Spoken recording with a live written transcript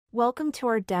Welcome to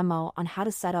our demo on how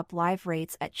to set up live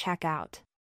rates at checkout.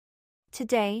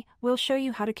 Today, we'll show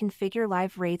you how to configure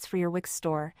live rates for your Wix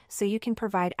store so you can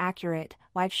provide accurate,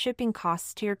 live shipping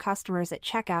costs to your customers at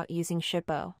checkout using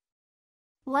Shippo.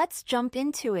 Let's jump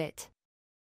into it.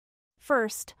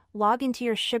 First, log into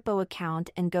your Shippo account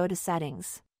and go to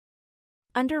Settings.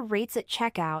 Under Rates at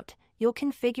Checkout, you'll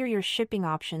configure your shipping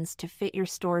options to fit your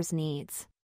store's needs.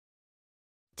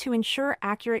 To ensure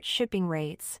accurate shipping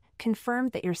rates, confirm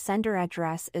that your sender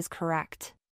address is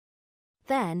correct.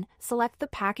 Then, select the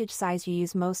package size you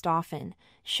use most often.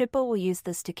 Shippo will use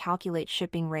this to calculate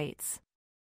shipping rates.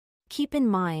 Keep in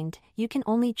mind, you can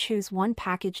only choose one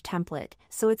package template,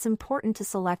 so it's important to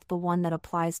select the one that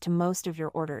applies to most of your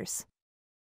orders.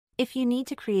 If you need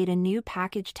to create a new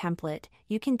package template,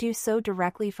 you can do so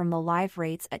directly from the Live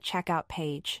Rates at Checkout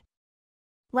page.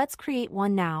 Let's create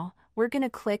one now. We're going to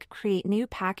click Create New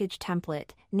Package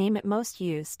Template, name it Most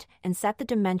Used, and set the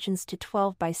dimensions to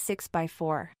 12 by 6 by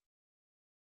 4.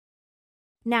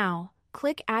 Now,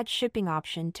 click Add Shipping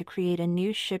option to create a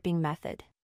new shipping method.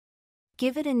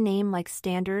 Give it a name like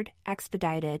Standard,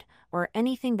 Expedited, or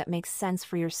anything that makes sense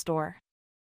for your store.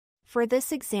 For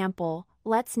this example,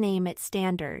 let's name it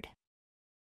Standard.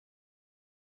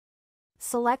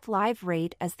 Select Live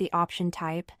Rate as the option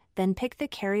type, then pick the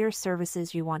carrier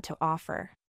services you want to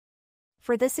offer.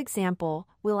 For this example,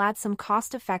 we'll add some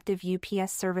cost-effective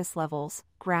UPS service levels,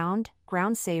 Ground,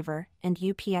 Ground Saver, and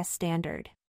UPS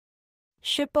Standard.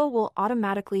 Shippo will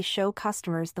automatically show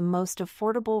customers the most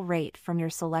affordable rate from your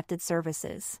selected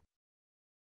services.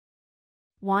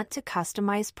 Want to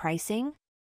customize pricing?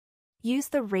 Use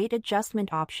the Rate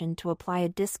Adjustment option to apply a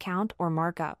discount or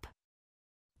markup.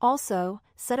 Also,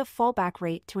 set a fallback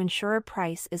rate to ensure a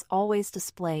price is always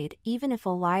displayed even if a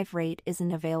live rate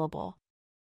isn't available.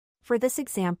 For this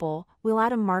example, we'll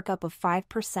add a markup of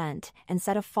 5% and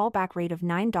set a fallback rate of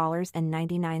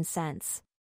 $9.99.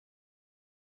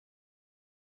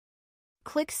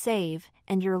 Click Save,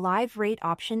 and your live rate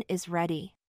option is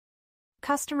ready.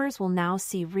 Customers will now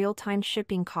see real-time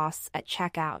shipping costs at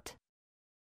checkout.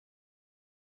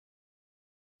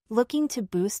 Looking to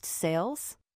boost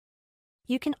sales?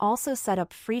 You can also set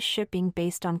up free shipping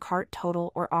based on cart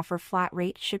total or offer flat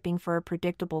rate shipping for a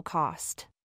predictable cost.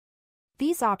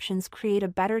 These options create a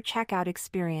better checkout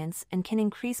experience and can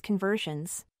increase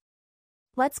conversions.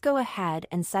 Let's go ahead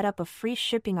and set up a free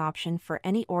shipping option for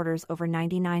any orders over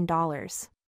 $99.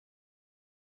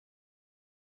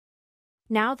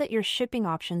 Now that your shipping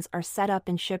options are set up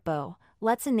in Shippo,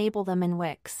 let's enable them in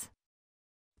Wix.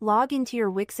 Log into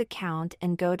your Wix account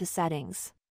and go to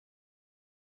Settings.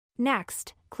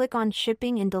 Next, click on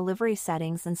Shipping and Delivery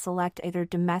Settings and select either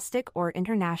domestic or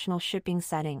international shipping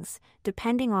settings,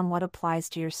 depending on what applies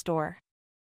to your store.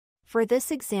 For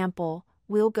this example,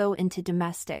 we'll go into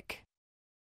domestic.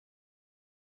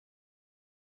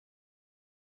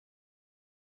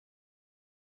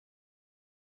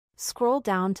 Scroll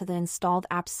down to the Installed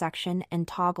Apps section and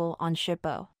toggle on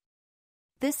Shippo.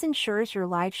 This ensures your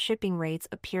live shipping rates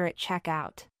appear at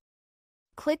checkout.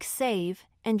 Click Save,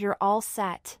 and you're all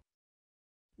set.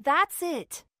 That's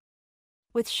it!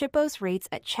 With Shippo's rates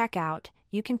at checkout,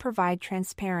 you can provide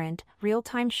transparent,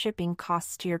 real-time shipping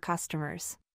costs to your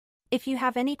customers. If you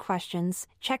have any questions,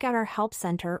 check out our Help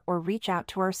Center or reach out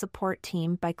to our support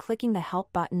team by clicking the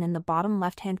Help button in the bottom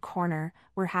left-hand corner.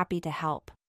 We're happy to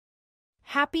help.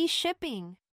 Happy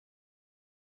shipping!